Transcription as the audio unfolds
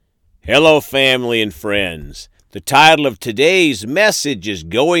Hello, family and friends. The title of today's message is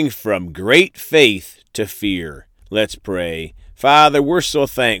Going from Great Faith to Fear. Let's pray. Father, we're so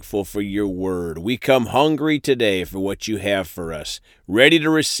thankful for your word. We come hungry today for what you have for us, ready to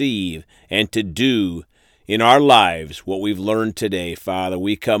receive and to do in our lives what we've learned today. Father,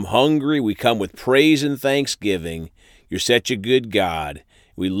 we come hungry. We come with praise and thanksgiving. You're such a good God.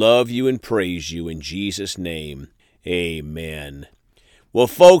 We love you and praise you in Jesus' name. Amen. Well,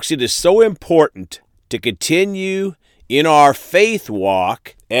 folks, it is so important to continue in our faith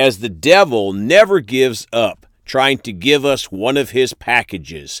walk as the devil never gives up trying to give us one of his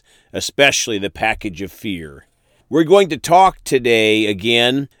packages, especially the package of fear. We're going to talk today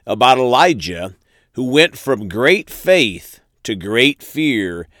again about Elijah, who went from great faith to great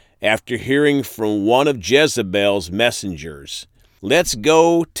fear after hearing from one of Jezebel's messengers. Let's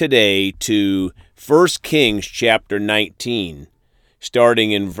go today to 1 Kings chapter 19.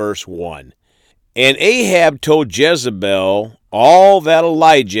 Starting in verse 1. And Ahab told Jezebel all that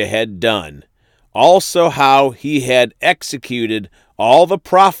Elijah had done, also how he had executed all the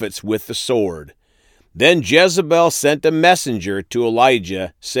prophets with the sword. Then Jezebel sent a messenger to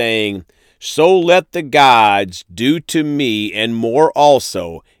Elijah, saying, So let the gods do to me and more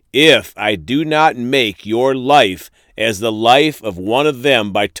also, if I do not make your life as the life of one of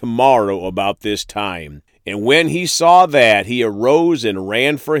them by tomorrow about this time. And when he saw that, he arose and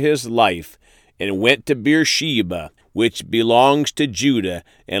ran for his life, and went to Beersheba, which belongs to Judah,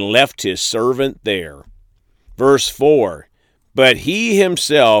 and left his servant there. Verse 4. But he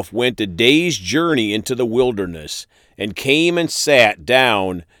himself went a day's journey into the wilderness, and came and sat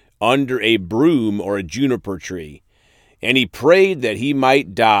down under a broom or a juniper tree. And he prayed that he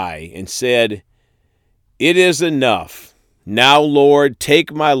might die, and said, It is enough. Now, Lord,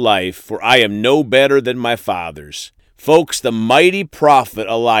 take my life, for I am no better than my fathers. Folks, the mighty prophet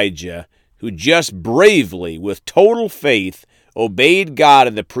Elijah, who just bravely, with total faith, obeyed God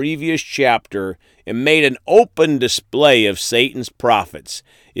in the previous chapter and made an open display of Satan's prophets,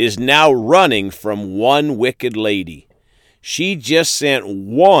 is now running from one wicked lady. She just sent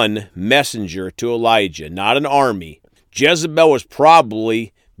one messenger to Elijah, not an army. Jezebel was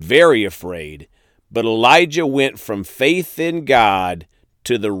probably very afraid. But Elijah went from faith in God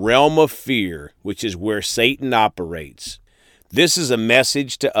to the realm of fear, which is where Satan operates. This is a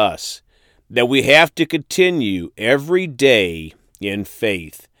message to us that we have to continue every day in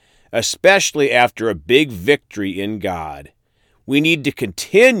faith, especially after a big victory in God. We need to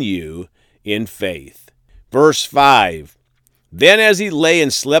continue in faith. Verse 5. Then as he lay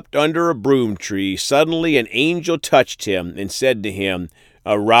and slept under a broom tree, suddenly an angel touched him and said to him,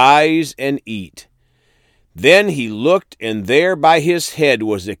 Arise and eat. Then he looked, and there by his head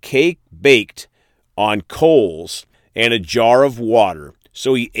was a cake baked on coals and a jar of water.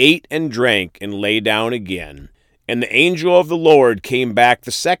 So he ate and drank and lay down again. And the angel of the Lord came back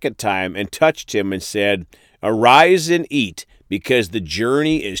the second time and touched him and said, Arise and eat, because the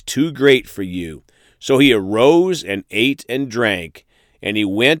journey is too great for you. So he arose and ate and drank, and he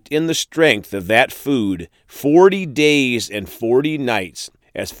went in the strength of that food 40 days and 40 nights,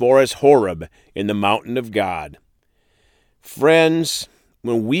 as far as Horeb in the mountain of God. Friends,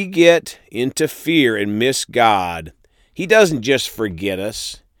 when we get into fear and miss God, he doesn't just forget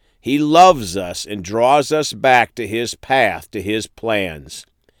us. He loves us and draws us back to his path, to his plans.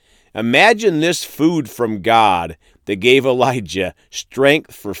 Imagine this food from God that gave Elijah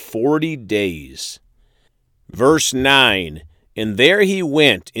strength for 40 days. Verse 9, And there he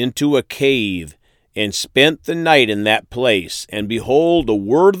went into a cave, and spent the night in that place. And behold, the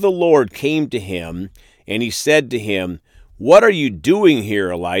word of the Lord came to him, and he said to him, What are you doing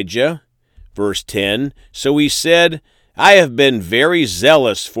here, Elijah? Verse 10, So he said, I have been very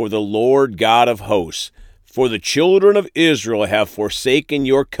zealous for the Lord God of hosts, for the children of Israel have forsaken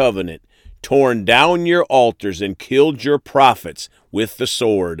your covenant, torn down your altars, and killed your prophets with the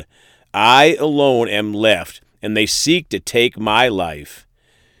sword. I alone am left, and they seek to take my life.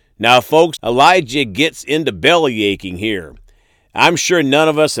 Now, folks, Elijah gets into belly aching here. I'm sure none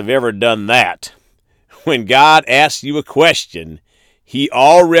of us have ever done that. When God asks you a question, he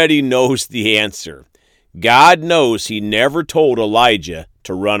already knows the answer. God knows he never told Elijah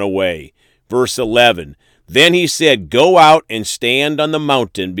to run away. Verse 11, Then he said, Go out and stand on the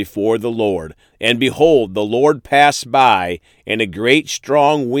mountain before the Lord. And behold, the Lord passed by, and a great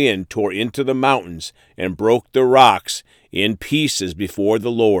strong wind tore into the mountains and broke the rocks in pieces before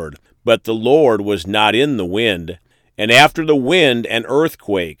the Lord. But the Lord was not in the wind. And after the wind, an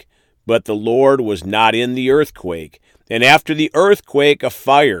earthquake. But the Lord was not in the earthquake. And after the earthquake, a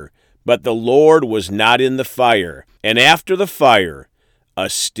fire. But the Lord was not in the fire. And after the fire, a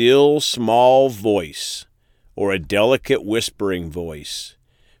still small voice, or a delicate whispering voice.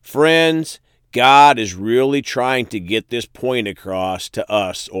 Friends, God is really trying to get this point across to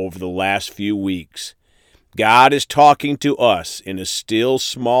us over the last few weeks. God is talking to us in a still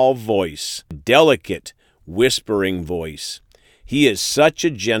small voice, delicate whispering voice. He is such a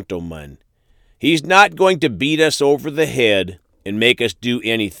gentleman. He's not going to beat us over the head and make us do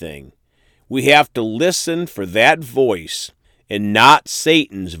anything. We have to listen for that voice and not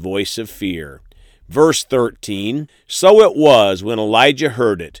Satan's voice of fear. Verse 13, so it was when Elijah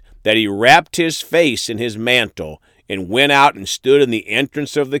heard it, that he wrapped his face in his mantle and went out and stood in the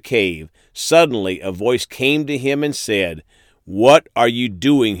entrance of the cave. Suddenly a voice came to him and said, "What are you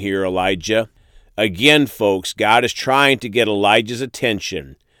doing here, Elijah?" Again, folks, God is trying to get Elijah's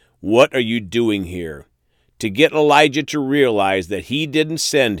attention. What are you doing here? To get Elijah to realize that he didn't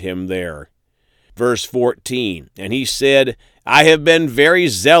send him there. Verse 14, and he said, I have been very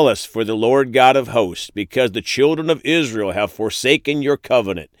zealous for the Lord God of hosts, because the children of Israel have forsaken your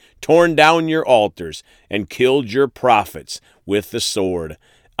covenant, torn down your altars, and killed your prophets with the sword.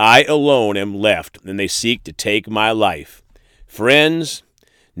 I alone am left, and they seek to take my life. Friends,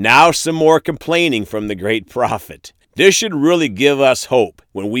 now some more complaining from the great prophet. This should really give us hope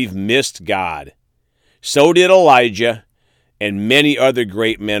when we've missed God. So did Elijah and many other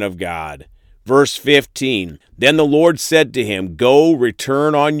great men of God. Verse 15, then the Lord said to him, Go,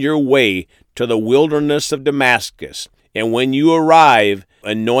 return on your way to the wilderness of Damascus, and when you arrive,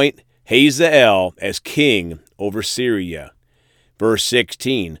 anoint Hazael as king over Syria. Verse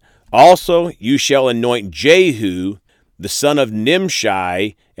 16, also you shall anoint Jehu, the son of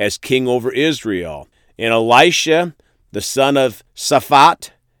Nimshi, as king over Israel, and Elisha, the son of Shaphat,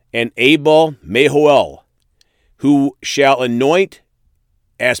 and Abel Mehoel, who shall anoint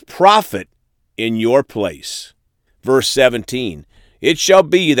as prophet in your place. Verse 17, it shall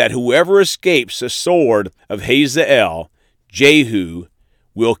be that whoever escapes the sword of Hazael, Jehu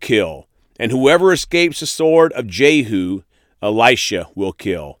will kill, and whoever escapes the sword of Jehu, Elisha will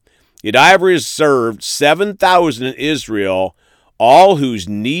kill. Yet I have reserved 7,000 in Israel, all whose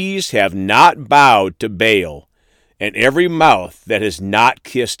knees have not bowed to Baal, and every mouth that has not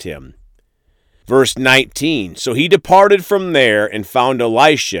kissed him. Verse 19, so he departed from there and found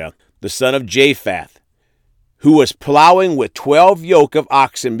Elisha, the son of Japhath, who was plowing with 12 yoke of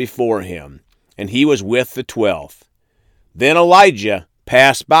oxen before him, and he was with the 12th. Then Elijah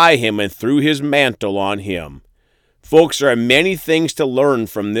passed by him and threw his mantle on him. Folks, there are many things to learn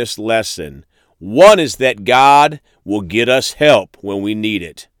from this lesson. One is that God will get us help when we need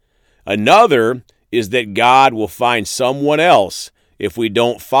it. Another is that God will find someone else if we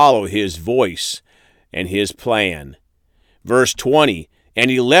don't follow his voice and his plan. Verse 20, and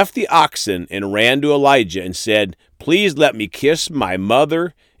he left the oxen and ran to Elijah and said, Please let me kiss my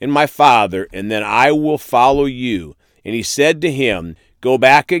mother and my father, and then I will follow you. And he said to him, Go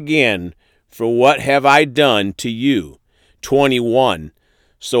back again, for what have I done to you? 21,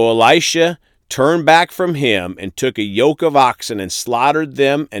 so Elisha turned back from him and took a yoke of oxen and slaughtered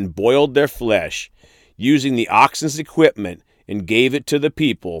them and boiled their flesh, using the oxen's equipment, and gave it to the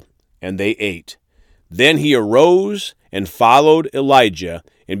people, and they ate. Then he arose and followed Elijah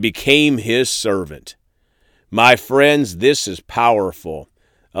and became his servant. My friends, this is powerful.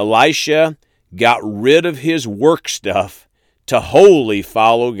 Elisha got rid of his work stuff to wholly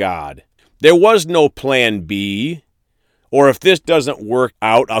follow God. There was no plan B, or if this doesn't work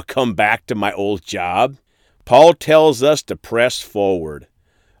out, I'll come back to my old job. Paul tells us to press forward.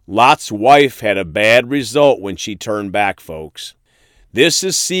 Lot's wife had a bad result when she turned back, folks. This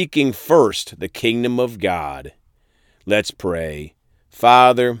is seeking first the kingdom of God. Let's pray.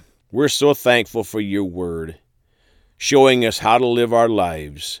 Father, we're so thankful for your word, showing us how to live our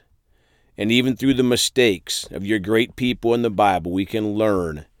lives. And even through the mistakes of your great people in the Bible, we can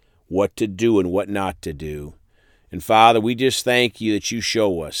learn what to do and what not to do. And Father, we just thank you that you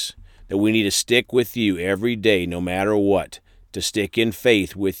show us that we need to stick with you every day, no matter what, to stick in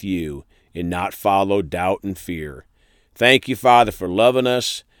faith with you and not follow doubt and fear. Thank you, Father, for loving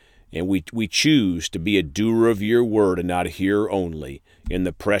us, and we choose to be a doer of your word and not a hearer only. In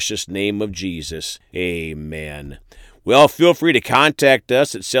the precious name of Jesus, amen. Well, feel free to contact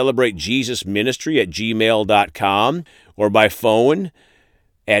us at celebratejesusministry@gmail.com or by phone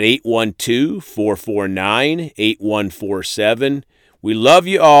at 812-449-8147. We love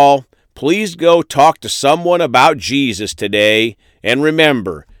you all. Please go talk to someone about Jesus today. And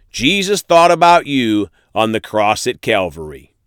remember, Jesus thought about you on the cross at Calvary.